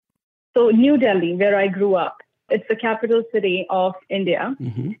So New Delhi, where I grew up, it's the capital city of India.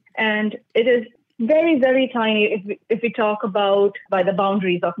 And it is very, very tiny if we talk about by the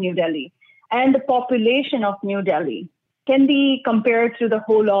boundaries of New Delhi. And the population of New Delhi can be compared to the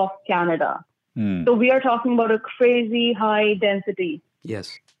whole of Canada. So we are talking about a crazy high density.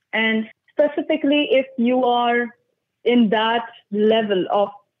 Yes. And specifically, if you are in that level of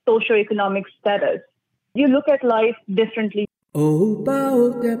socioeconomic status, you look at life differently. You're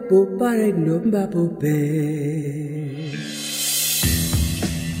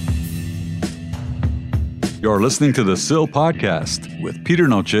listening to the SIL Podcast with Peter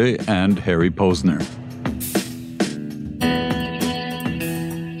Noce and Harry Posner.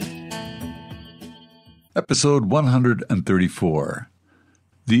 Episode 134.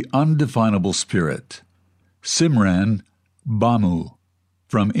 The Undefinable Spirit. Simran Bhamu.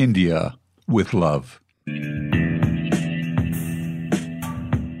 From India with love.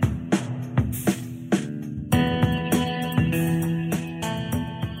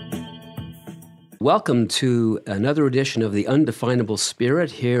 Welcome to another edition of The Undefinable Spirit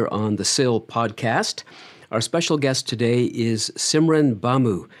here on the SIL Podcast. Our special guest today is Simran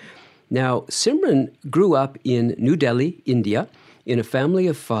Bhamu. Now, Simran grew up in New Delhi, India, in a family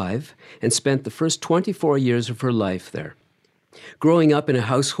of 5 and spent the first 24 years of her life there. Growing up in a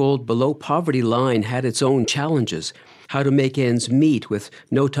household below poverty line had its own challenges. How to make ends meet with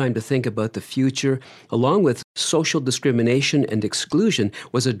no time to think about the future, along with social discrimination and exclusion,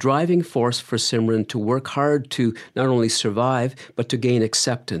 was a driving force for Simran to work hard to not only survive, but to gain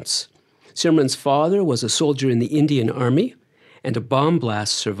acceptance. Simran's father was a soldier in the Indian Army and a bomb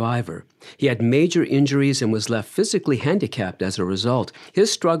blast survivor. He had major injuries and was left physically handicapped as a result.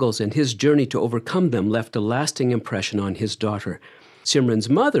 His struggles and his journey to overcome them left a lasting impression on his daughter. Simran's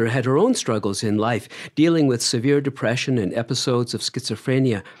mother had her own struggles in life, dealing with severe depression and episodes of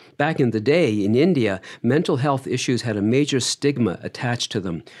schizophrenia. Back in the day, in India, mental health issues had a major stigma attached to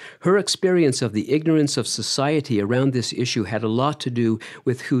them. Her experience of the ignorance of society around this issue had a lot to do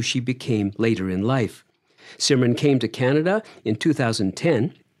with who she became later in life. Simran came to Canada in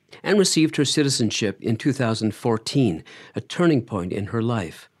 2010 and received her citizenship in 2014, a turning point in her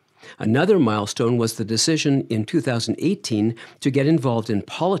life. Another milestone was the decision in 2018 to get involved in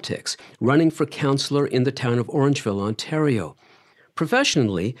politics, running for councillor in the town of Orangeville, Ontario.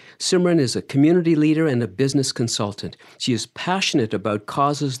 Professionally, Simran is a community leader and a business consultant. She is passionate about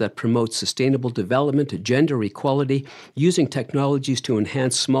causes that promote sustainable development, gender equality, using technologies to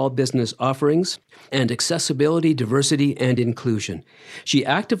enhance small business offerings, and accessibility, diversity, and inclusion. She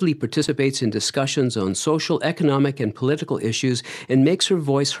actively participates in discussions on social, economic, and political issues and makes her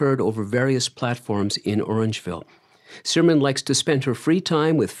voice heard over various platforms in Orangeville. Simran likes to spend her free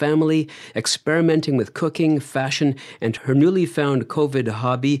time with family, experimenting with cooking, fashion, and her newly found COVID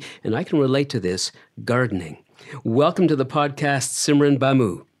hobby, and I can relate to this, gardening. Welcome to the podcast, Simran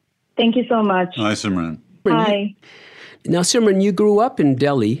Bhamu. Thank you so much. Hi, Simran. Hi. Now, Simran, you grew up in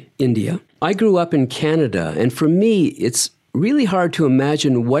Delhi, India. I grew up in Canada, and for me, it's really hard to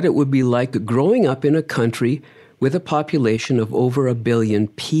imagine what it would be like growing up in a country with a population of over 1 billion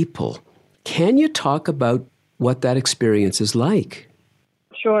people. Can you talk about what that experience is like?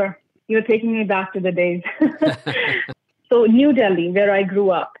 Sure. You're taking me back to the days. So New Delhi, where I grew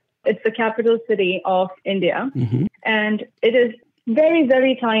up, it's the capital city of India. And it is very,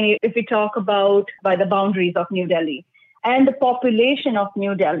 very tiny if we talk about by the boundaries of New Delhi. And the population of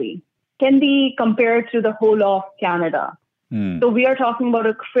New Delhi can be compared to the whole of Canada. So we are talking about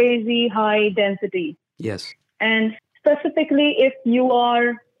a crazy high density. Yes. And specifically, if you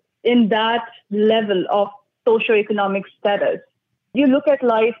are in that level of socioeconomic status, you look at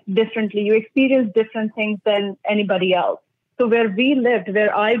life differently. You experience different things than anybody else. So where we lived,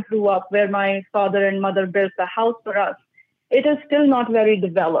 where I grew up, where my father and mother built a house for us, it is still not very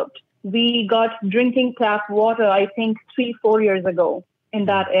developed. We got drinking tap water, I think, 3-4 years ago in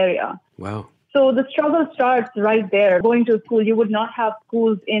that area. Wow. So the struggle starts right there. Going to school, you would not have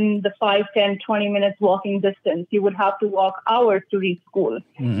schools in the 5, 10, 20 minutes walking distance. You would have to walk hours to reach school.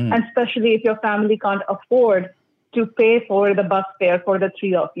 And especially if your family can't afford to pay for the bus fare for the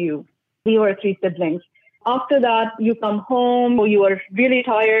 3 of you. We were 3 siblings. After that, you come home, or you are really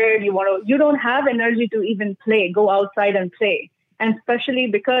tired. You don't have energy to even play, go outside and play. And especially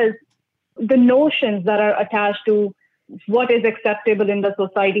because the notions that are attached to what is acceptable in the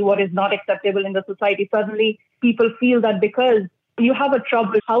society, what is not acceptable in the society. Suddenly, people feel that because you have a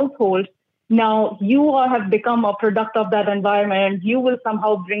troubled household, now you have become a product of that environment, and you will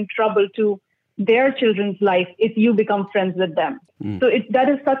somehow bring trouble to their children's life if you become friends with them. So that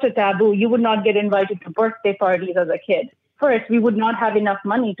is such a taboo. You would not get invited to birthday parties as a kid. First, we would not have enough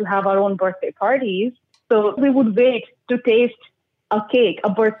money to have our own birthday parties. So we would wait to taste a cake, a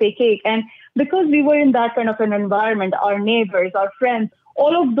birthday cake. And because we were in that kind of an environment, our neighbors, our friends,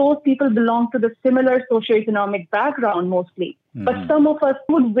 all of those people belong to the similar socioeconomic background mostly. Mm-hmm. But some of us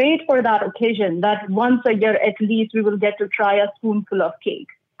would wait for that occasion, that once a year at least we will get to try a spoonful of cake.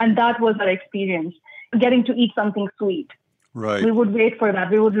 And that was our experience, getting to eat something sweet. Right. We would wait for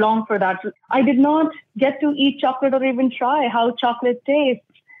that. We would long for that. I did not get to eat chocolate or even try how chocolate tastes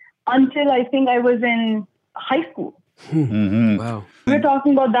until I think I was in high school. Mm-hmm. Wow. We're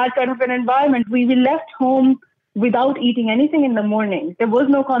talking about that kind of an environment. We left home without eating anything in the morning. There was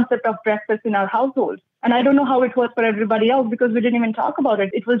no concept of breakfast in our household. And I don't know how it was for everybody else because we didn't even talk about it.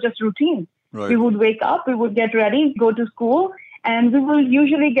 It was just routine. Right. We would wake up, we would get ready, go to school, and we will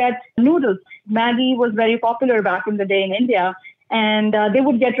usually get noodles. Maggi was very popular back in the day in India, and they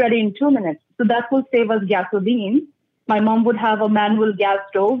would get ready in 2 minutes. So that will save us gasoline. My mom would have a manual gas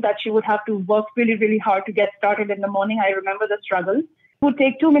stove that she would have to work really, really hard to get started in the morning. I remember the struggle. It would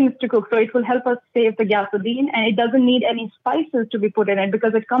take 2 minutes to cook, so it will help us save the gasoline, and it doesn't need any spices to be put in it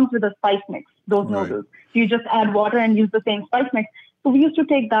because it comes with a spice mix, those noodles. You just add water and use the same spice mix. So we used to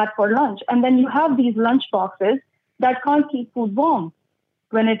take that for lunch. And then you have these lunch boxes that can't keep food warm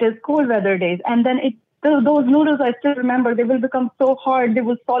when it is cold weather days. And then those noodles, I still remember, they will become so hard, they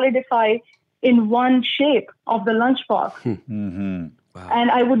will solidify in one shape of the lunchbox. Mm-hmm. Wow.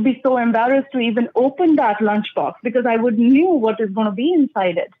 And I would be so embarrassed to even open that lunchbox because I would knew what is going to be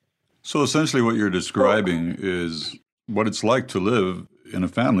inside it. So essentially what you're describing is what it's like to live in a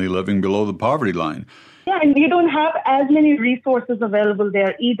family living below the poverty line. Yeah, and you don't have as many resources available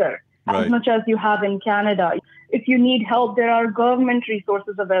there either, as much as you have in Canada. If you need help, there are government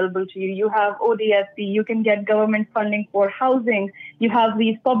resources available to you. You have ODSP, you can get government funding for housing. You have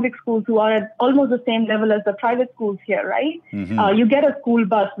these public schools who are at almost the same level as the private schools here, right? Mm-hmm. You get a school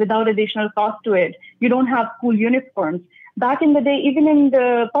bus without additional cost to it. You don't have school uniforms. Back in the day, even in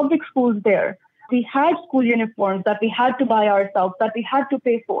the public schools there, we had school uniforms that we had to buy ourselves, that we had to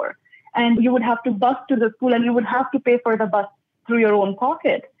pay for. And you would have to bus to the school and you would have to pay for the bus through your own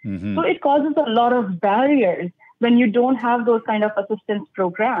pocket. Mm-hmm. So it causes a lot of barriers when you don't have those kind of assistance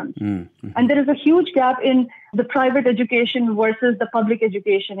programs. Mm-hmm. And there is a huge gap in the private education versus the public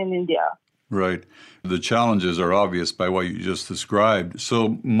education in India. Right. The challenges are obvious by what you just described.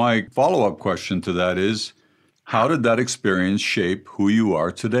 So my follow-up question to that is, how did that experience shape who you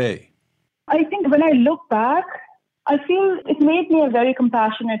are today? I think when I look back, I feel it made me a very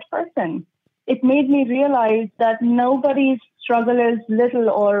compassionate person. It made me realize that nobody's struggle is little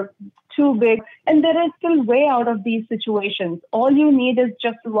or too big, and there is still way out of these situations. All you need is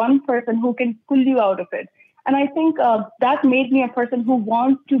just one person who can pull you out of it. And I think that made me a person who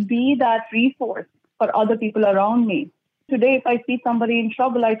wants to be that resource for other people around me. Today, if I see somebody in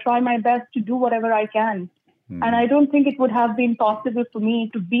trouble, I try my best to do whatever I can. And I don't think it would have been possible for me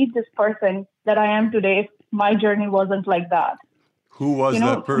to be this person that I am today if my journey wasn't like that. Who was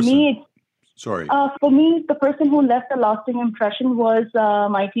that person? For me, the person who left a lasting impression was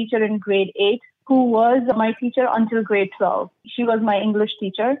my teacher in grade 8, who was my teacher until grade 12. She was my English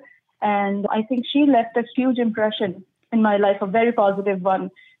teacher. And I think she left a huge impression in my life, a very positive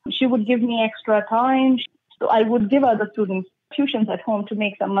one. She would give me extra time. So I would give other students tuitions at home to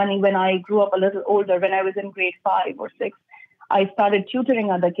make some money when I grew up a little older. When I was in grade 5 or 6, I started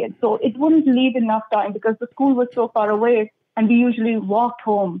tutoring other kids. So it wouldn't leave enough time because the school was so far away and we usually walked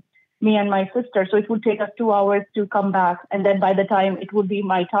home, me and my sister. So it would take us 2 hours to come back. And then by the time it would be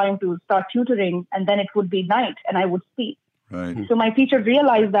my time to start tutoring, and then it would be night and I would sleep. Right. So my teacher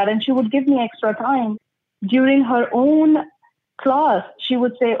realized that and she would give me extra time. During her own class, she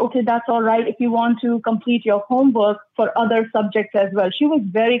would say, okay, that's all right if you want to complete your homework for other subjects as well. She was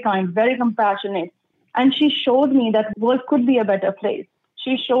very kind, very compassionate. And she showed me that world could be a better place.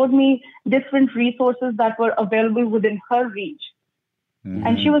 She showed me different resources that were available within her reach. Mm-hmm.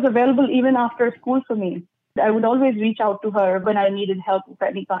 And she was available even after school for me. I would always reach out to her when I needed help of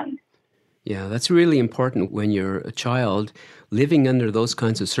any kind. Yeah, that's really important when you're a child living under those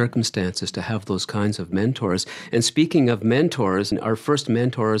kinds of circumstances to have those kinds of mentors. And speaking of mentors, our first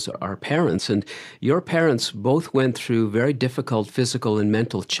mentors are parents. And your parents both went through very difficult physical and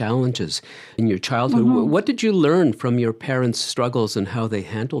mental challenges in your childhood. Mm-hmm. What did you learn from your parents' struggles and how they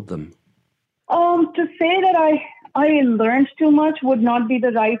handled them? To say that I learned too much would not be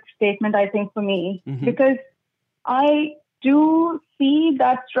the right statement, I think, for me. Mm-hmm. Because I do see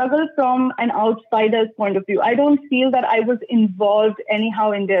that struggle from an outsider's point of view. I don't feel that I was involved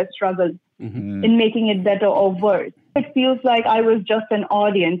anyhow in their struggle in making it better or worse. It feels like I was just an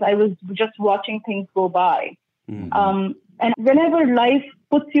audience. I was just watching things go by. Mm-hmm. And whenever life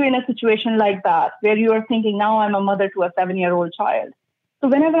puts you in a situation like that, where you are thinking, now I'm a mother to a 7-year-old child. So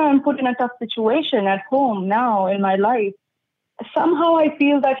whenever I'm put in a tough situation at home now in my life, somehow I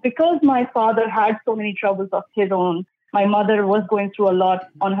feel that because my father had so many troubles of his own, my mother was going through a lot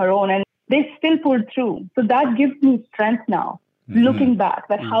on her own, and they still pulled through. So that gives me strength now, looking back,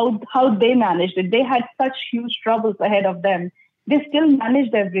 that how they managed it. They had such huge troubles ahead of them. They still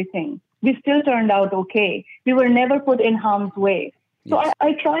managed everything. We still turned out okay. We were never put in harm's way. So Yes.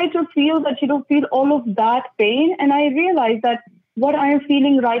 I try to feel that, feel all of that pain. And I realize that what I am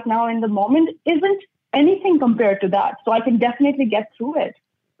feeling right now in the moment isn't anything compared to that. So I can definitely get through it.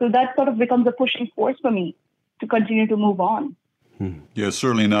 So that sort of becomes a pushing force for me to continue to move on. Yeah,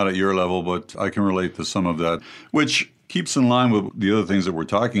 certainly not at your level, but I can relate to some of that, which keeps in line with the other things that we're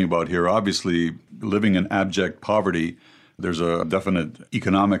talking about here. Obviously, living in abject poverty, there's a definite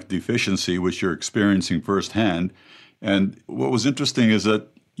economic deficiency, which you're experiencing firsthand. And what was interesting is that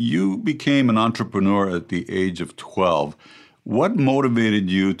you became an entrepreneur at the age of 12. What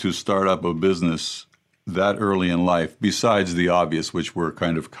motivated you to start up a business that early in life, besides the obvious, which we're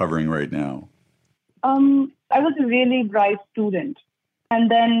kind of covering right now? I was a really bright student.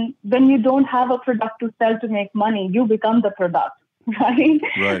 And then when you don't have a product to sell to make money, you become the product, right?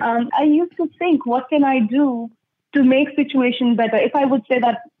 Right. I used to think, what can I do to make situation better? If I would say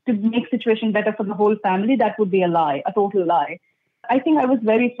that to make situation better for the whole family, that would be a lie, a total lie. I think I was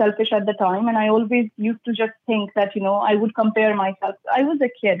very selfish at the time. And I always used to just think that, I would compare myself. I was a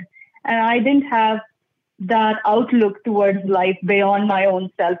kid and I didn't have that outlook towards life beyond my own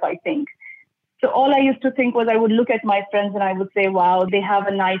self, I think. So all I used to think was I would look at my friends and I would say, wow, they have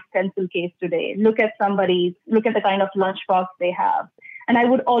a nice pencil case today. Look at the kind of lunchbox they have. And I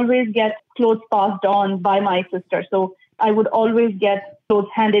would always get clothes passed on by my sister. So I would always get clothes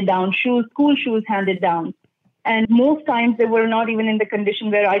handed down, school shoes handed down. And most times they were not even in the condition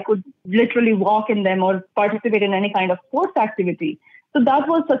where I could literally walk in them or participate in any kind of sports activity. So that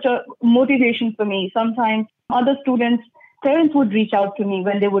was such a motivation for me. Sometimes other students' parents would reach out to me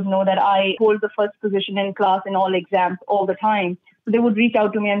when they would know that I hold the first position in class in all exams all the time. So they would reach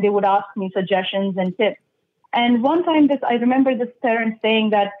out to me and they would ask me suggestions and tips. And one time I remember this parent saying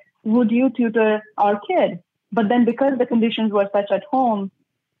that, would you tutor our kid? But then because the conditions were such at home,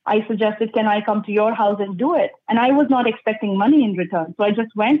 I suggested, can I come to your house and do it? And I was not expecting money in return. So I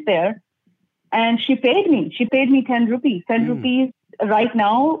just went there and she paid me. She paid me 10 rupees. 10 rupees right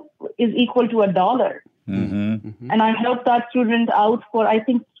now is equal to $1. And I helped that student out for, I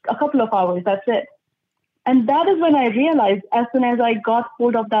think, a couple of hours. That's it. And that is when I realized, as soon as I got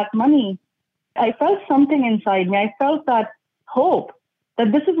hold of that money, I felt something inside me. I felt that hope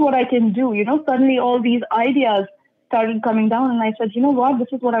that this is what I can do. Suddenly all these ideas started coming down and I said, you know what, this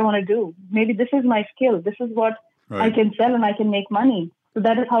is what I want to do. Maybe this is my skill. This is what I can sell and I can make money. So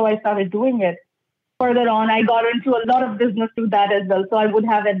that is how I started doing it. Further on, I got into a lot of business through that as well. So I would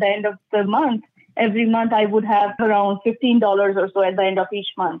have at the end of the month, every month I would have around $15 or so at the end of each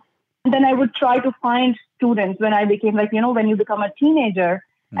month. And then I would try to find students when I became when you become a teenager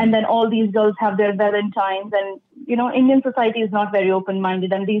and then all these girls have their Valentines and, Indian society is not very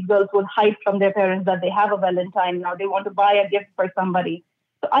open-minded and these girls would hide from their parents that they have a Valentine now. They want to buy a gift for somebody.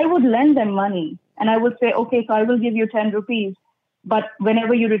 So I would lend them money and I would say, okay, so I will give you 10 rupees, but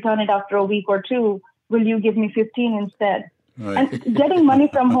whenever you return it after a week or two, will you give me 15 instead? Right. And getting money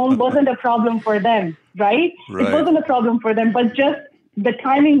from home wasn't a problem for them, right? It wasn't a problem for them, but just the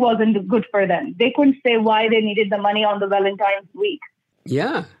timing wasn't good for them. They couldn't say why they needed the money on the Valentine's week.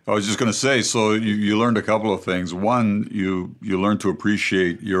 Yeah. I was just going to say, so you learned a couple of things. One, you learned to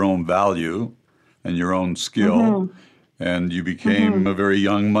appreciate your own value and your own skill, and you became a very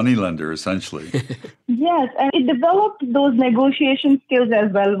young moneylender, essentially. Yes, and it developed those negotiation skills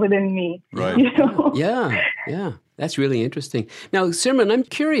as well within me. Right. Yeah. That's really interesting. Now, Simran, I'm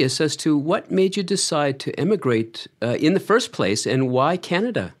curious as to what made you decide to emigrate in the first place and why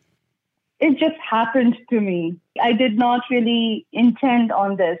Canada? It just happened to me. I did not really intend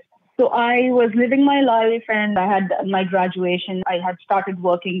on this. So I was living my life and I had my graduation. I had started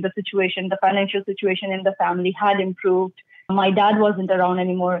working. The financial situation in the family had improved. My dad wasn't around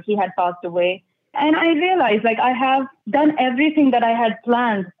anymore. He had passed away. And I realized I have done everything that I had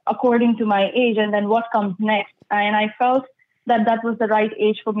planned according to my age and then what comes next. And I felt that was the right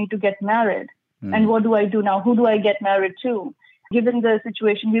age for me to get married. And what do I do now? Who do I get married to? Given the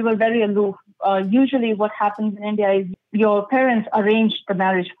situation, we were very aloof. Usually what happens in India is your parents arrange the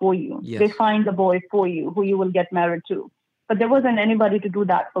marriage for you. Yes. They find the boy for you who you will get married to. But there wasn't anybody to do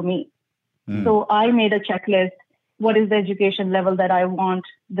that for me. So I made a checklist. What is the education level that I want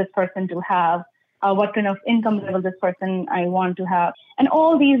this person to have? what kind of income level this person I want to have, and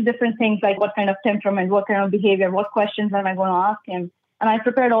all these different things like what kind of temperament, what kind of behavior, what questions am I going to ask him. And I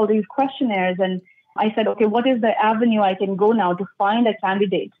prepared all these questionnaires and I said, okay, what is the avenue I can go now to find a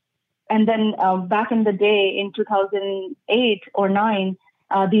candidate? And then back in the day, in 2008 or 9,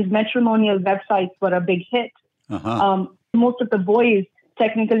 these matrimonial websites were a big hit. Most of the boys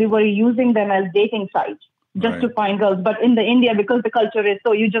technically were using them as dating sites just to find girls. But in the India, because the culture is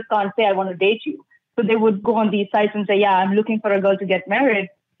so, you just can't say, I want to date you. So they would go on these sites and say, yeah, I'm looking for a girl to get married.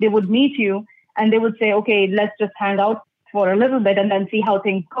 They would meet you and they would say, okay, let's just hang out for a little bit and then see how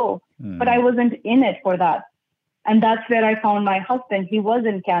things go. But I wasn't in it for that. And that's where I found my husband. He was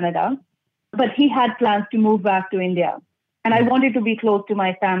in Canada, but he had plans to move back to India. And I wanted to be close to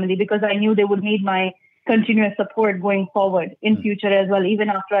my family because I knew they would need my continuous support going forward in future as well, even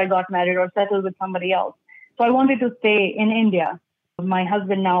after I got married or settled with somebody else. So I wanted to stay in India. My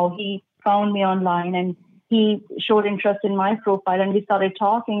husband now, he found me online and he showed interest in my profile and we started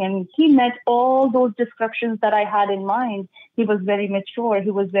talking and he met all those descriptions that I had in mind. He was very mature.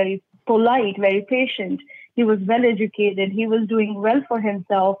 He was very polite, very patient. He was well educated. He was doing well for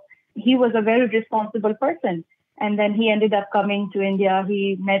himself. He was a very responsible person. And then he ended up coming to India.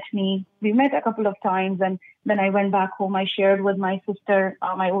 He met me. We met a couple of times. And then I went back home. I shared with my sister,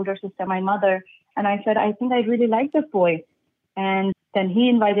 my older sister, my mother. And I said, I think I really like this boy. And then he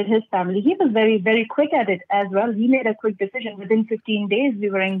invited his family. He was very, very quick at it as well. He made a quick decision. Within 15 days, we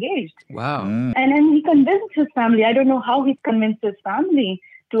were engaged. Wow. And then he convinced his family. I don't know how he convinced his family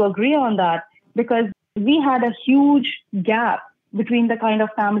to agree on that because we had a huge gap between the kind of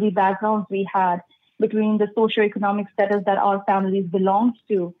family backgrounds we had, between the socioeconomic status that our families belonged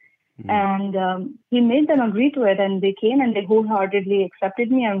to. And he made them agree to it. And they came and they wholeheartedly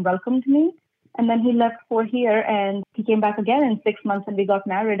accepted me and welcomed me. And then he left for here and he came back again in 6 months and we got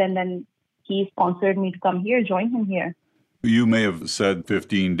married. And then he sponsored me to come here, join him here. You may have said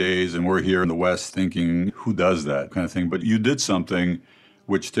 15 days and we're here in the West thinking, who does that kind of thing? But you did something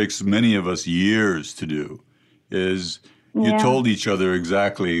which takes many of us years to do, is you told each other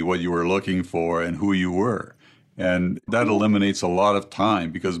exactly what you were looking for and who you were. And that eliminates a lot of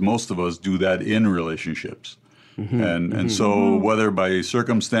time because most of us do that in relationships. And so whether by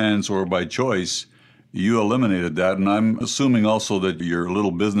circumstance or by choice, you eliminated that. And I'm assuming also that your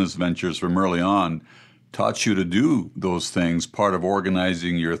little business ventures from early on taught you to do those things, part of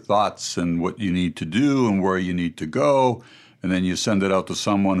organizing your thoughts and what you need to do and where you need to go. And then you send it out to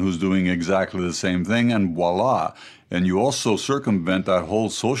someone who's doing exactly the same thing, and voila. And you also circumvent that whole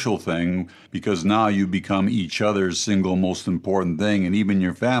social thing because now you become each other's single most important thing, and even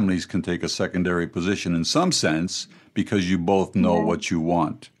your families can take a secondary position in some sense because you both know what you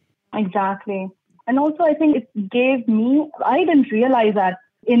want. Exactly. And also I think it gave me, I didn't realize that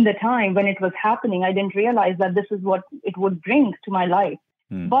in the time when it was happening, I didn't realize that this is what it would bring to my life.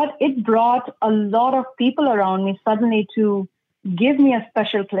 But it brought a lot of people around me suddenly to give me a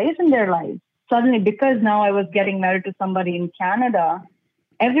special place in their lives. Suddenly, because now I was getting married to somebody in Canada,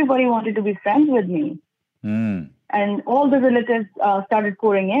 everybody wanted to be friends with me. And all the relatives started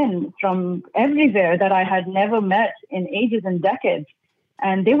pouring in from everywhere that I had never met in ages and decades.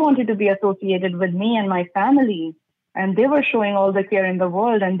 And they wanted to be associated with me and my family. And they were showing all the care in the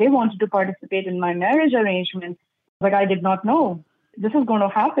world. And they wanted to participate in my marriage arrangement. But I did not know this is going to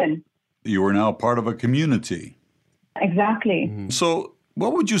happen. You are now part of a community. Exactly. So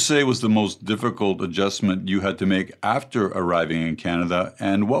what would you say was the most difficult adjustment you had to make after arriving in Canada,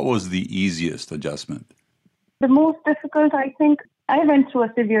 and what was the easiest adjustment? The most difficult, I think, I went through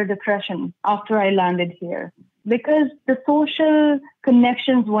a severe depression after I landed here because the social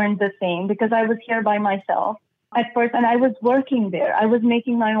connections weren't the same because I was here by myself at first and I was working there. I was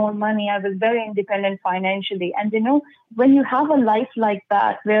making my own money. I was very independent financially. And, when you have a life like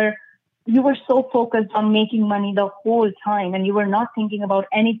that where you were so focused on making money the whole time and you were not thinking about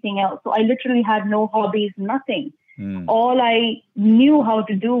anything else. So I literally had no hobbies, nothing. All I knew how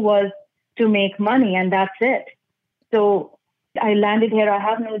to do was to make money and that's it. So I landed here. I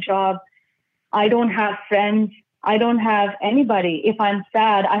have no job. I don't have friends. I don't have anybody. If I'm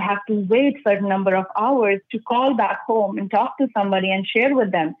sad, I have to wait a certain number of hours to call back home and talk to somebody and share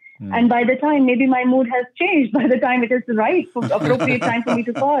with them. And by the time, maybe my mood has changed. By the time it is the appropriate time for me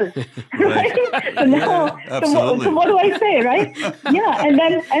to call. Right? So now, so what do I say, right? Yeah. And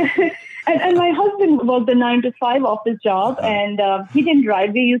then, and my husband was the 9-to-5 office job and he didn't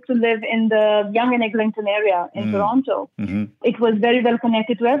drive. We used to live in the Yonge and Eglinton area in Toronto. It was very well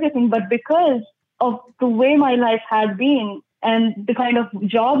connected to everything. But because of the way my life had been and the kind of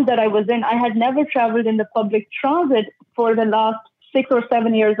job that I was in, I had never traveled in the public transit for the last 6 or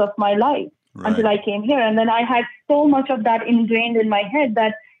 7 years of my life. until I came here. And then I had so much of that ingrained in my head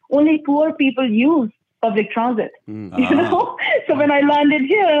that only poor people use public transit, you know? So when I landed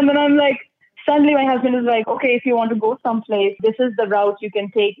here, and then I'm like, suddenly my husband is like, okay, if you want to go someplace, this is the route you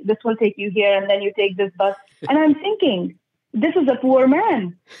can take. This will take you here, and then you take this bus. And I'm thinking, this is a poor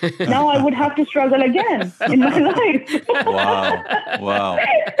man. Now I would have to struggle again in my life. Wow.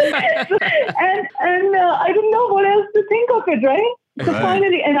 and I didn't know what else to think of it, right? So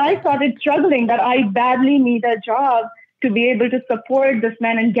finally, and I started struggling that I badly need a job to be able to support this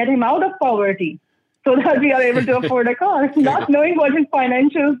man and get him out of poverty so that we are able to afford a car, not knowing what his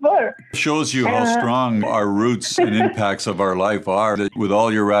financials were. Shows you how strong our roots and impacts of our life are, that with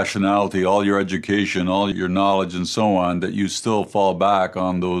all your rationality, all your education, all your knowledge and so on, that you still fall back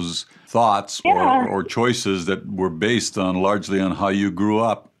on those thoughts or choices that were based on largely on how you grew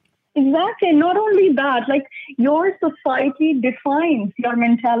up. Exactly. Not only that, like your society defines your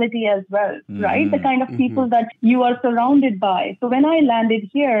mentality as well, right? The kind of people that you are surrounded by. So when I landed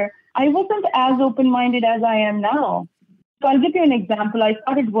here, I wasn't as open-minded as I am now. So I'll give you an example. I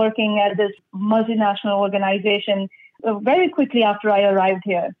started working at this multinational organization very quickly after I arrived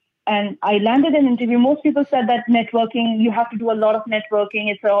here. And I landed an interview. Most people said that networking, you have to do a lot of networking.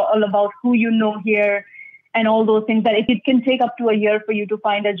 It's all about who you know here and all those things, that it can take up to a year for you to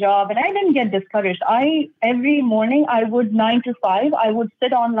find a job. And I didn't get discouraged. Every morning, I would 9 to 5, I would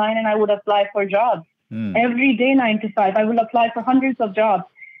sit online and I would apply for jobs. Every day, 9 to 5, I will apply for hundreds of jobs.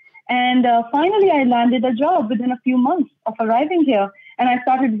 And finally, I landed a job within a few months of arriving here. And I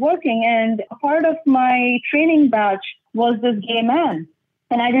started working. And a part of my training batch was this gay man.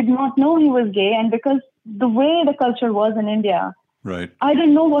 And I did not know he was gay. And because the way the culture was in India, I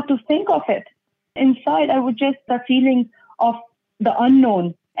didn't know what to think of it. Inside, I would just the feeling of the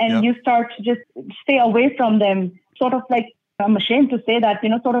unknown. And you start to just stay away from them. Sort of like, I'm ashamed to say that,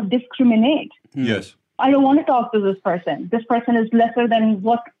 sort of discriminate. Yes. I don't want to talk to this person. This person is lesser than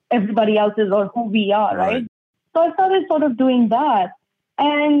what everybody else is or who we are, right? So I started sort of doing that.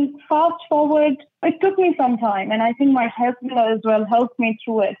 And fast forward, it took me some time. And I think my husband as well helped me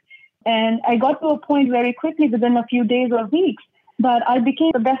through it. And I got to a point very quickly within a few days or weeks that I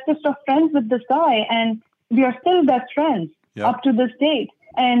became the bestest of friends with this guy. And we are still best friends up to this date.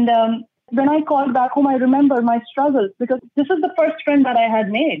 And when I called back home, I remember my struggles because this is the first friend that I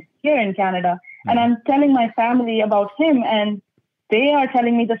had made here in Canada. And I'm telling my family about him, and they are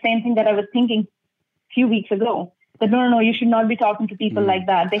telling me the same thing that I was thinking a few weeks ago. That no, you should not be talking to people like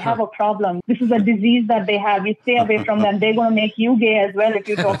that. They have a problem. This is a disease that they have. You stay away from them. They're going to make you gay as well if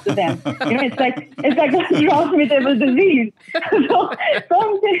you talk to them. It's like a transmittable disease. So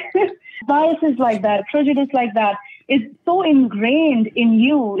biases like that, prejudice like that, is so ingrained in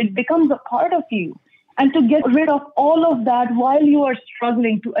you. It becomes a part of you. And to get rid of all of that while you are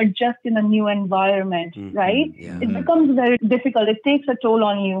struggling to adjust in a new environment, right? It becomes very difficult. It takes a toll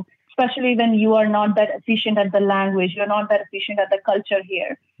on you, especially when you are not that efficient at the language. You're not that efficient at the culture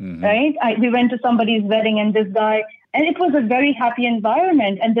here, right? We went to somebody's wedding and this guy, and it was a very happy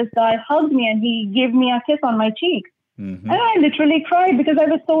environment. And this guy hugged me and he gave me a kiss on my cheek. And I literally cried because I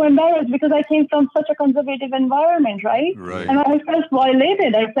was so embarrassed because I came from such a conservative environment, right? And I felt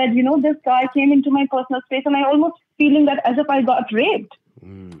violated. I said, this guy came into my personal space and I almost feeling that as if I got raped.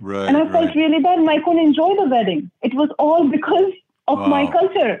 And I felt really bad and I couldn't enjoy the wedding. It was all because of my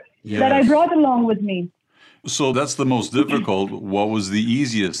culture that I brought along with me. So that's the most difficult. What was the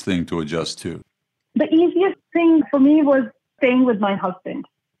easiest thing to adjust to? The easiest thing for me was staying with my husband.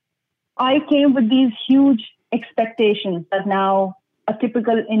 I came with these huge expectations that now a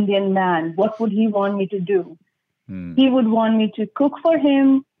typical Indian man, what would he want me to do? He would want me to cook for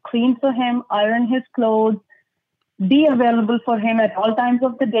him, clean for him, iron his clothes, be available for him at all times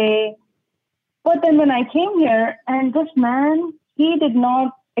of the day. But then when I came here, and this man, he did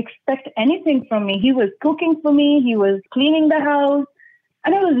not expect anything from me. He was cooking for me. He was cleaning the house.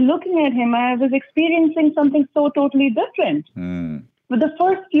 And I was looking at him. I was experiencing something so totally different. But the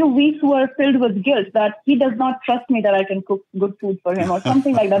first few weeks were filled with guilt that he does not trust me that I can cook good food for him or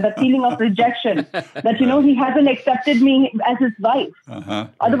something like that. That feeling of rejection that, he hasn't accepted me as his wife.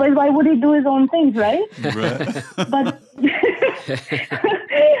 Otherwise, why would he do his own things, right? But this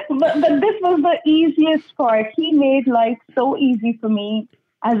was the easiest part. He made life so easy for me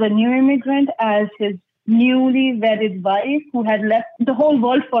as a new immigrant, as his newly wedded wife who had left the whole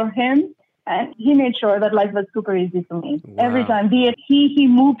world for him. And he made sure that life was super easy for me. Every time. Be it he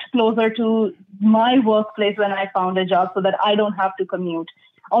moved closer to my workplace when I found a job so that I don't have to commute.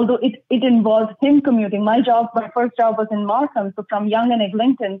 Although it involved him commuting. My first job was in Markham. So from Yonge and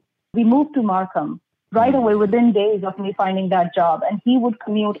Eglinton, we moved to Markham. right away within days of me finding that job. And he would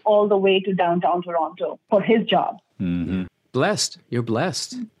commute all the way to downtown Toronto for his job. Mm-hmm. Blessed. You're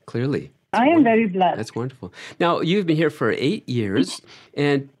blessed, clearly. I am very blessed. That's wonderful. Now, you've been here for 8 years,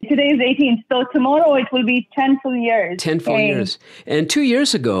 and today is 18th, so tomorrow it will be 10 full years. 10 full years. And 2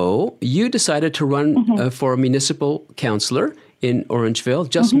 years ago, you decided to run for a municipal councillor in Orangeville,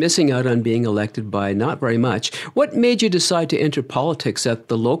 just missing out on being elected by not very much. What made you decide to enter politics at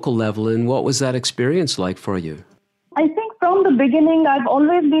the local level, and what was that experience like for you? I think from the beginning, I've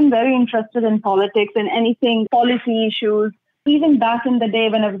always been very interested in politics and anything, policy issues. Even back in the day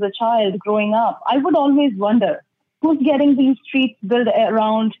when I was a child growing up, I would always wonder, who's getting these streets built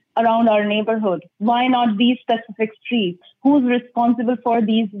around our neighborhood? Why not these specific streets? Who's responsible for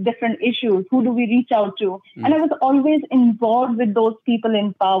these different issues? Who do we reach out to? And I was always involved with those people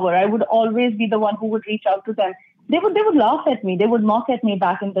in power. I would always be the one who would reach out to them. They would laugh at me. They would mock at me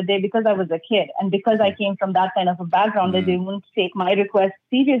back in the day because I was a kid. And because I came from that kind of a background, that they wouldn't take my request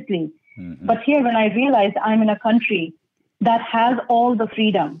seriously. But here, when I realized I'm in a country that has all the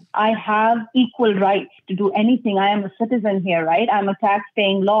freedom. I have equal rights to do anything. I am a citizen here, right? I'm a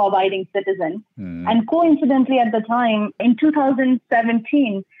tax-paying, law-abiding citizen. And coincidentally, at the time, in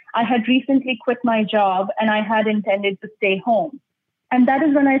 2017, I had recently quit my job and I had intended to stay home. And that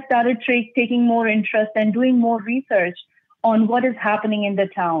is when I started taking more interest and doing more research on what is happening in the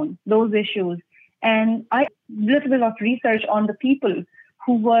town, those issues. And I did a little bit of research on the people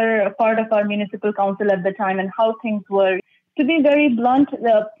who were a part of our municipal council at the time and how things were. To be very blunt,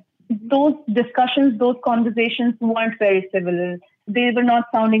 those discussions, those conversations weren't very civil. They were not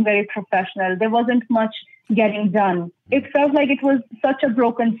sounding very professional. There wasn't much getting done. It felt like it was such a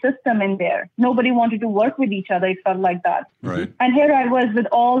broken system in there. Nobody wanted to work with each other. It felt like that. Right. And here I was with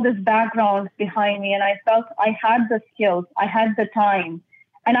all this background behind me, and I felt I had the skills, I had the time,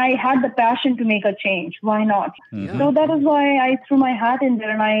 and I had the passion to make a change. Why not? So that is why I threw my hat in there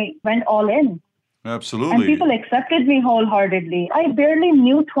and I went all in. Absolutely. And people accepted me wholeheartedly. I barely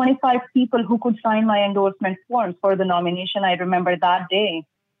knew 25 people who could sign my endorsement forms for the nomination. I remember that day.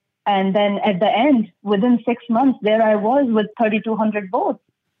 And then at the end, within 6 months, there I was with 3,200 votes.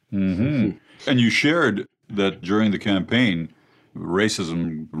 And you shared that during the campaign,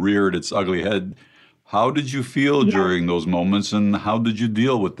 racism reared its ugly head. How did you feel during those moments, and how did you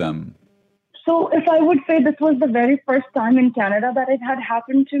deal with them? So if I would say this was the very first time in Canada that it had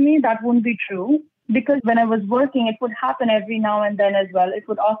happened to me, that wouldn't be true. Because when I was working, it would happen every now and then as well. It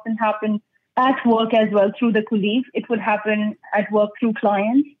would often happen at work as well through the colleagues. It would happen at work through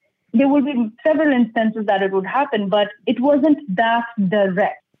clients. There would be several instances that it would happen, but it wasn't that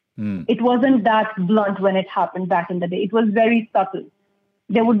direct. It wasn't that blunt when it happened back in the day. It was very subtle.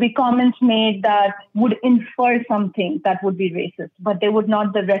 There would be comments made that would infer something that would be racist, but they would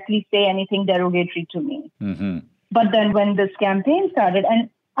not directly say anything derogatory to me. But then when this campaign started, and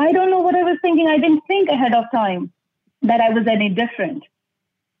I don't know what I was thinking, I didn't think ahead of time that I was any different.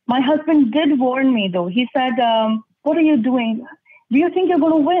 My husband did warn me, though. He said, what are you doing? Do you think you're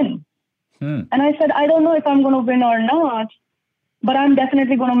going to win? And I said, I don't know if I'm going to win or not, but I'm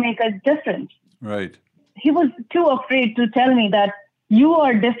definitely going to make a difference. Right. He was too afraid to tell me that you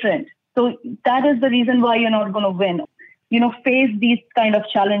are different. So that is the reason why you're not going to win. Face these kind of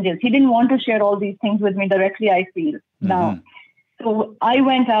challenges. He didn't want to share all these things with me directly, I feel now. So I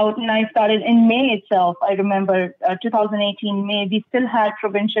went out and I started in May itself. I remember 2018 May, we still had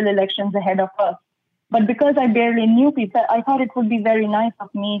provincial elections ahead of us. But because I barely knew people, I thought it would be very nice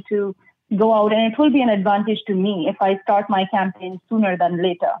of me to go out, and it will be an advantage to me if I start my campaign sooner than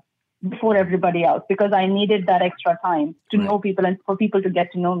later, before everybody else, because I needed that extra time to know people and for people to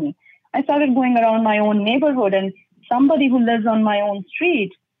get to know me. I started going around my own neighborhood, and somebody who lives on my own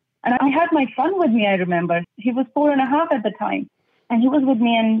street, and I had my son with me, I remember. He was 4.5 at the time. And he was with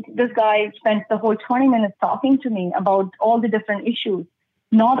me, and this guy spent the whole 20 minutes talking to me about all the different issues,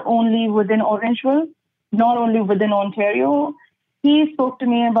 not only within Orangeville, not only within Ontario. He spoke to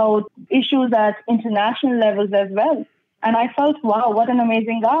me about issues at international levels as well. And I felt, wow, what an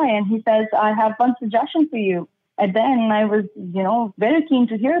amazing guy. And he says, I have one suggestion for you. And then I was, very keen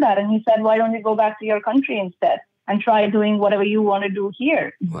to hear that. And he said, why don't you go back to your country instead and try doing whatever you want to do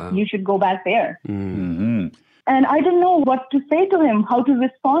here? Wow. You should go back there. And I didn't know what to say to him, how to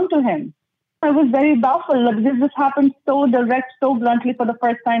respond to him. I was very baffled. Like, this happened so direct, so bluntly for the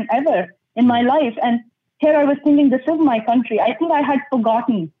first time ever in my life. And here I was thinking, this is my country. I think I had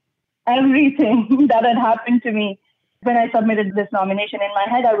forgotten everything that had happened to me when I submitted this nomination. In my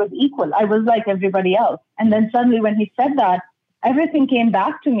head, I was equal. I was like everybody else. And then suddenly when he said that, everything came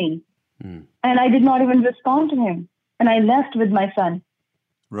back to me. And I did not even respond to him. And I left with my son.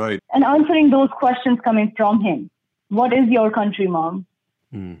 Right. And answering those questions coming from him. What is your country, Mom?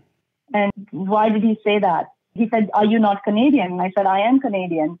 And why did he say that? He said, are you not Canadian? And I said, I am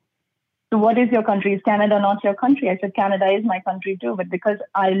Canadian. So what is your country? Is Canada not your country? I said, Canada is my country too. But because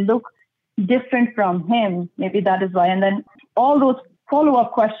I look different from him, maybe that is why. And then all those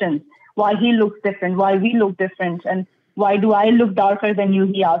follow-up questions, why he looks different, why we look different, and why do I look darker than you?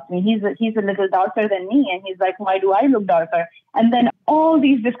 He asked me. He's a little darker than me. And he's like, why do I look darker? And then all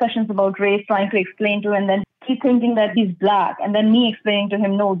these discussions about race, trying to explain to him, and then he thinking that he's black. And then me explaining to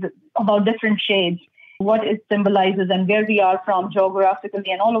him, no, about different shades, what it symbolizes and where we are from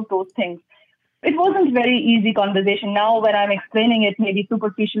geographically and all of those things. It wasn't very easy conversation. Now when I'm explaining it, maybe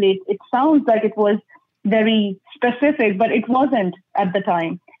superficially, it sounds like it was very specific, but it wasn't at the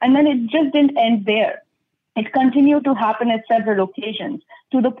time. And then it just didn't end there. It continued to happen at several occasions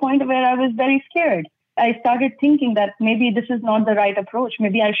to the point where I was very scared. I started thinking that maybe this is not the right approach.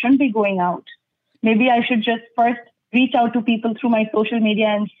 Maybe I shouldn't be going out. Maybe I should just first reach out to people through my social media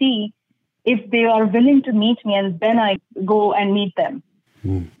and see if they are willing to meet me, and then I go and meet them.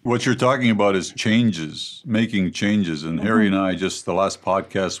 What you're talking about is changes, making changes. And Harry and I, just the last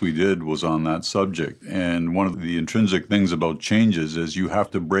podcast we did was on that subject. And one of the intrinsic things about changes is you have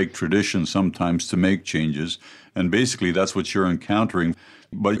to break tradition sometimes to make changes. And basically that's what you're encountering.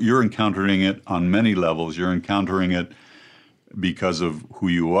 But you're encountering it on many levels. You're encountering it because of who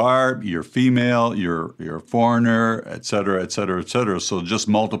you are, you're female, you're a foreigner, et cetera, et cetera, et cetera. So just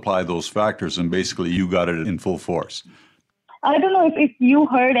multiply those factors and basically you got it in full force. I don't know if you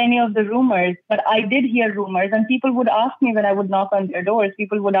heard any of the rumors, but I did hear rumors, and people would ask me when I would knock on their doors,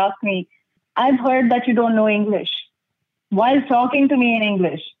 people would ask me, I've heard that you don't know English, while talking to me in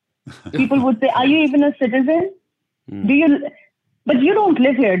English. People would say, are you even a citizen? But you don't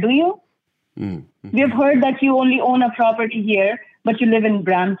live here, do you? We have heard that you only own a property here, but you live in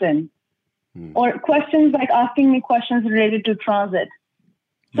Brampton. Or questions like asking me questions related to transit.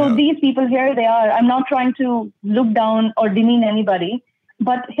 So these people, here they are. I'm not trying to look down or demean anybody,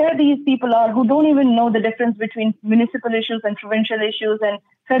 but here these people are who don't even know the difference between municipal issues and provincial issues and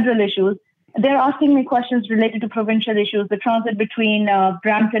federal issues. They're asking me questions related to provincial issues, the transit between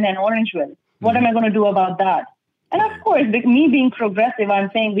Brampton and Orangeville. What am I going to do about that? And of course, me being progressive,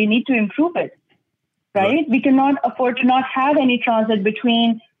 I'm saying we need to improve it, right? We cannot afford to not have any transit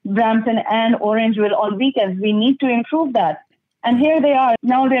between Brampton and Orangeville on weekends. We need to improve that. And here they are.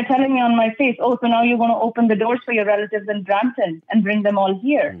 Now they're telling me on my face, oh, so now you're going to open the doors for your relatives in Brampton and bring them all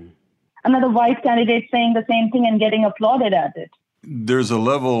here. Another white candidate saying the same thing and getting applauded at it. There's a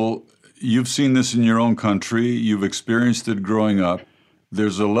level, you've seen this in your own country, you've experienced it growing up.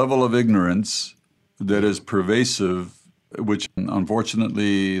 There's a level of ignorance that is pervasive, which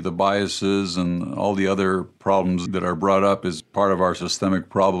unfortunately the biases and all the other problems that are brought up is part of our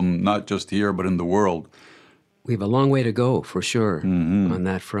systemic problem, not just here, but in the world. We have a long way to go, for sure, on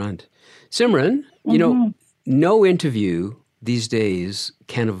that front. Simran, you know, no interview these days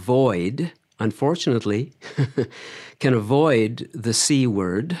can avoid, unfortunately, can avoid the C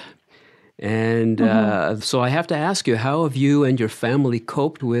word. And so I have to ask you, how have you and your family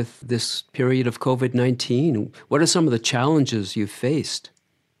coped with this period of COVID-19? What are some of the challenges you've faced?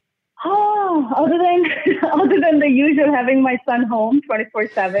 Other than the usual, having my son home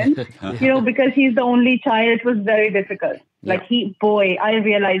 24/7, because he's the only child, it was very difficult. Like I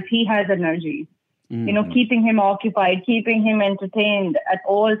realized he has energy. Keeping him occupied, keeping him entertained at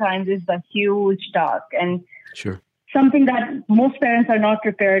all times is a huge task. And something that most parents are not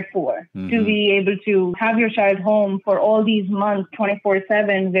prepared for, to be able to have your child home for all these months,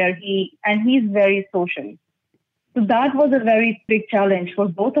 24/7, he's very social. So that was a very big challenge for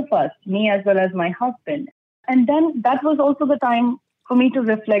both of us, me as well as my husband. And then that was also the time for me to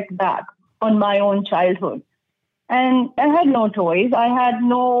reflect back on my own childhood. And I had no toys. I had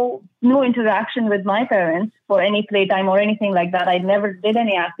no interaction with my parents for any playtime or anything like that. I never did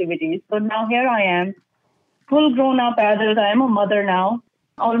any activities. So now here I am, full grown-up adult. I am a mother now,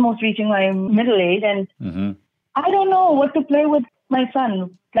 almost reaching my middle age. And I don't know what to play with my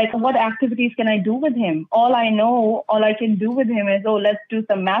son. Like, what activities can I do with him? All I can do with him is, let's do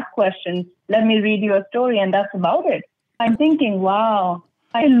some math questions. Let me read you a story. And that's about it. I'm thinking, wow,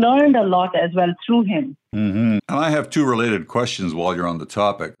 I learned a lot as well through him. And I have two related questions while you're on the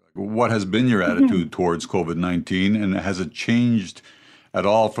topic. What has been your attitude towards COVID-19? And has it changed at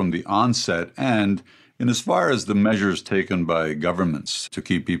all from the onset? And in as far as the measures taken by governments to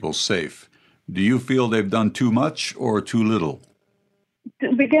keep people safe, do you feel they've done too much or too little?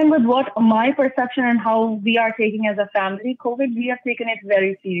 To begin with what my perception and how we are taking as a family, COVID, we have taken it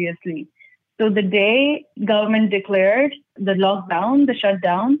very seriously. So the day government declared the lockdown, the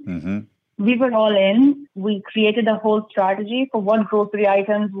shutdown, we were all in. We created a whole strategy for what grocery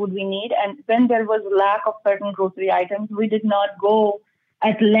items would we need. And when there was lack of certain grocery items, we did not go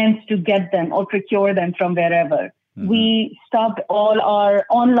at length to get them or procure them from wherever. We stopped all our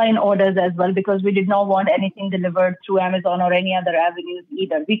online orders as well because we did not want anything delivered through Amazon or any other avenues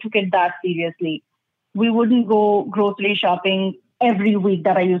either. We took it that seriously. We wouldn't go grocery shopping every week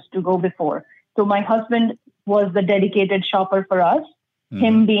that I used to go before. So my husband was the dedicated shopper for us,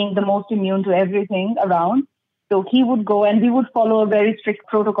 him being the most immune to everything around. So he would go and we would follow a very strict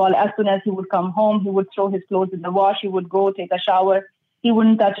protocol. As soon as he would come home, he would throw his clothes in the wash. He would go take a shower. He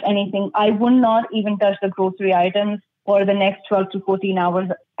wouldn't touch anything. I would not even touch the grocery items for the next 12 to 14 hours.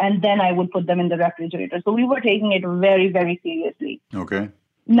 And then I would put them in the refrigerator. So we were taking it very, very seriously. Okay.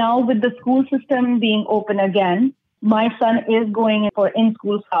 Now with the school system being open again, my son is going for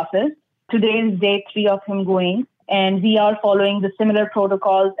in-school classes. Today is day 3 of him going. And we are following the similar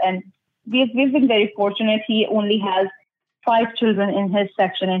protocols. And we've been very fortunate. He only has 5 children in his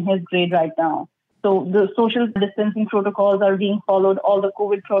section, in his grade right now. So the social distancing protocols are being followed. All the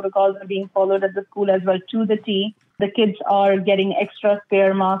COVID protocols are being followed at the school as well to the T. The kids are getting extra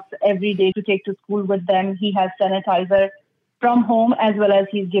spare masks every day to take to school with them. He has sanitizer from home as well as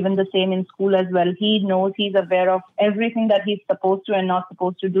he's given the same in school as well. He knows, he's aware of everything that he's supposed to and not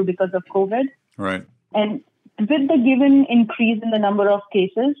supposed to do because of COVID. Right. And with the given increase in the number of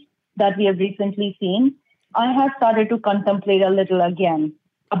cases that we have recently seen, I have started to contemplate a little again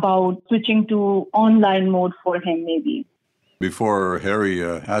about switching to online mode for him maybe. Before Harry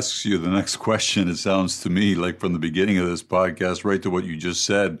asks you the next question, it sounds to me like from the beginning of this podcast, right to what you just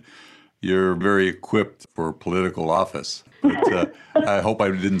said, you're very equipped for political office. But, I hope I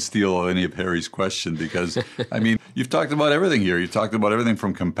didn't steal any of Harry's question because, I mean, you've talked about everything here. You've talked about everything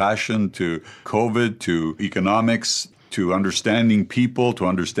from compassion to COVID to economics to understanding people to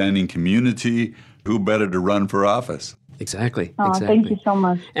understanding community. Who better to run for office? Exactly. Oh, exactly. Thank you so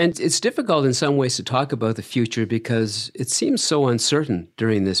much. And it's difficult in some ways to talk about the future because it seems so uncertain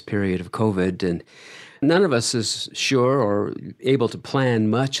during this period of COVID. And none of us is sure or able to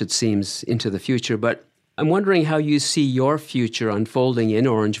plan much, it seems, into the future. But I'm wondering how you see your future unfolding in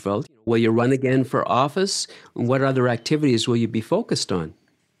Orangeville. Will you run again for office? And what other activities will you be focused on?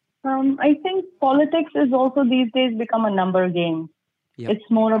 I think politics is also these days become a number game. Yep. It's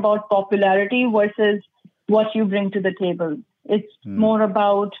more about popularity versus what you bring to the table. It's more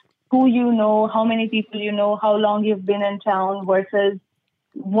about who you know, how many people you know, how long you've been in town versus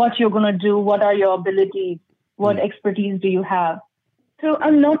what you're going to do, what are your abilities, what expertise do you have. So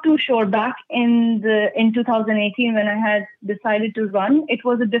I'm not too sure. Back in 2018, when I had decided to run, it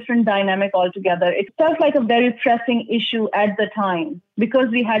was a different dynamic altogether. It felt like a very pressing issue at the time because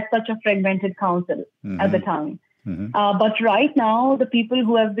we had such a fragmented council at the time. But right now, the people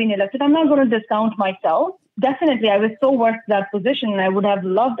who have been elected, I'm not going to discount myself. Definitely, I was so worth that position and I would have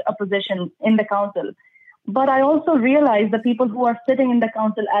loved a position in the council. But I also realize the people who are sitting in the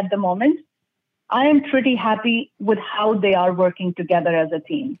council at the moment, I am pretty happy with how they are working together as a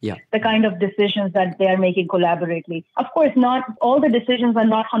team. Yeah. The kind of decisions that they are making collaboratively. Of course, not all the decisions are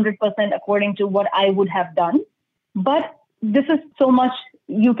not 100% according to what I would have done. But this is so much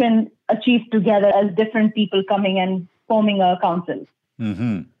you can achieve together as different people coming and forming a council.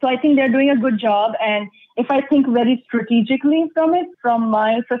 So I think they're doing a good job. And if I think very strategically from it, from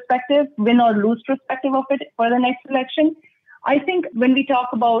my perspective, win or lose perspective of it for the next election, I think when we talk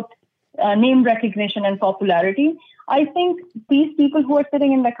about name recognition and popularity, I think these people who are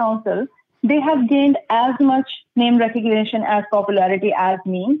sitting in the council, they have gained as much name recognition as popularity as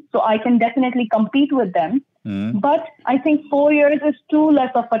me. So I can definitely compete with them. But I think 4 years is too less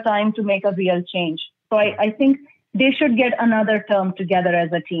of a time to make a real change. So I think they should get another term together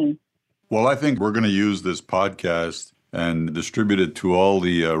as a team. Well, I think we're going to use this podcast and distribute it to all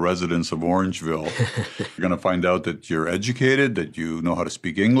the residents of Orangeville. You're going to find out that you're educated, that you know how to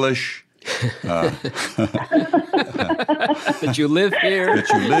speak English. That you live here. That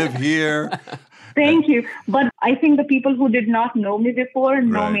you live here. Thank you. But I think the people who did not know me before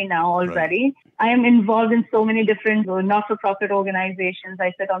know me now already. Right. I am involved in so many different not-for-profit organizations.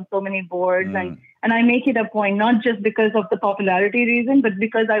 I sit on so many boards and I make it a point, not just because of the popularity reason, but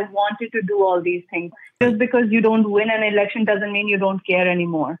because I wanted to do all these things. Just because you don't win an election doesn't mean you don't care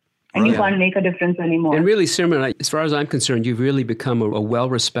anymore. And you can't make a difference anymore. And really, Simran, as far as I'm concerned, you've really become a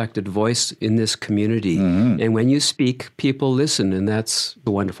well-respected voice in this community. And when you speak, people listen, and that's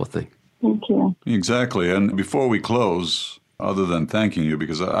the wonderful thing. Thank you. Exactly. And before we close, other than thanking you,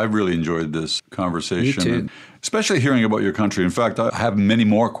 because I really enjoyed this conversation. Me too. And especially hearing about your country. In fact, I have many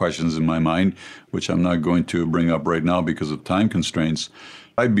more questions in my mind, which I'm not going to bring up right now because of time constraints.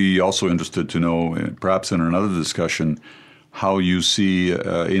 I'd be also interested to know, perhaps in another discussion, how you see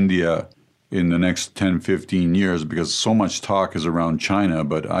India in the next 10, 15 years, because so much talk is around China,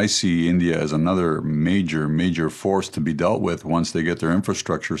 but I see India as another major force to be dealt with once they get their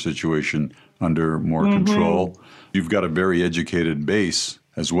infrastructure situation under more control. You've got a very educated base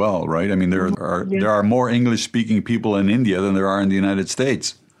as well, right? I mean, there are more English-speaking people in India than there are in the United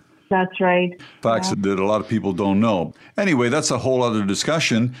States. That's right. Facts that a lot of people don't know. Anyway, that's a whole other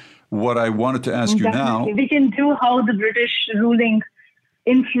discussion. What I wanted to ask you now... We can do how the British ruling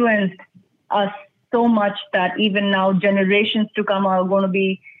influenced us so much that even now generations to come are going to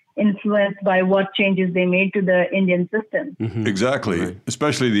be influenced by what changes they made to the Indian system. Exactly, right.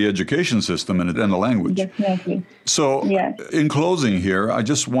 Especially the education system and the language. Definitely. So in closing here, I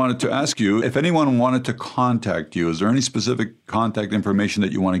just wanted to ask you, if anyone wanted to contact you, is there any specific contact information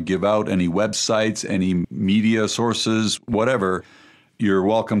that you want to give out, any websites, any media sources, whatever, you're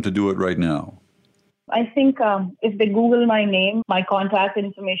welcome to do it right now. I think if they Google my name, my contact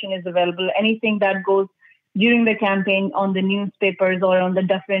information is available. Anything that goes during the campaign on the newspapers or on the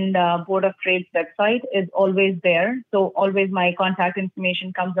Duffin Board of Trade's website is always there. So always my contact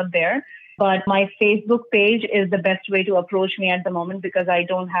information comes up there. But my Facebook page is the best way to approach me at the moment because I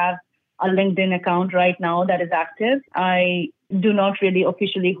don't have a LinkedIn account right now that is active. I do not really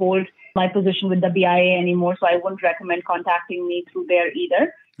officially hold my position with the BIA anymore, so I wouldn't recommend contacting me through there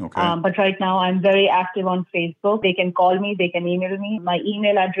either. Okay. But right now, I'm very active on Facebook. They can call me. They can email me. My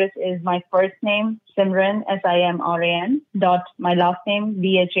email address is my first name, Simran, SIMRAN, dot my last name,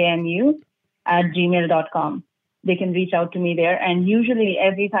 BHAMU, @gmail.com. They can reach out to me there. And usually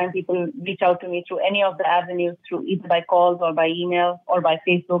every time people reach out to me through any of the avenues, through either by calls or by email or by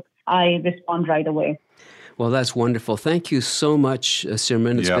Facebook, I respond right away. Well, that's wonderful. Thank you so much,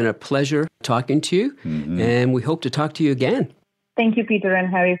 Simran. It's been a pleasure talking to you, and we hope to talk to you again. Thank you, Peter and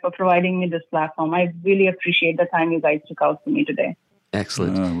Harry, for providing me this platform. I really appreciate the time you guys took out for me today.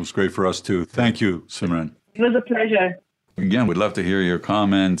 Excellent. It was great for us, too. Thank you, Simran. It was a pleasure. Again, we'd love to hear your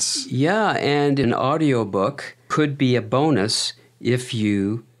comments. Yeah, and an audiobook could be a bonus if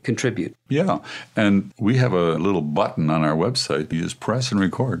you contribute. Yeah, and we have a little button on our website. You just press and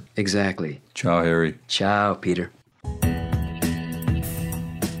record. Exactly. Ciao, Harry. Ciao, Peter.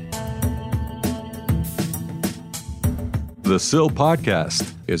 The SIL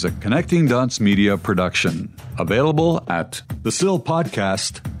Podcast is a Connecting Dots Media production. Available at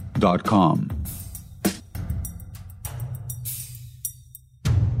thesilpodcast.com.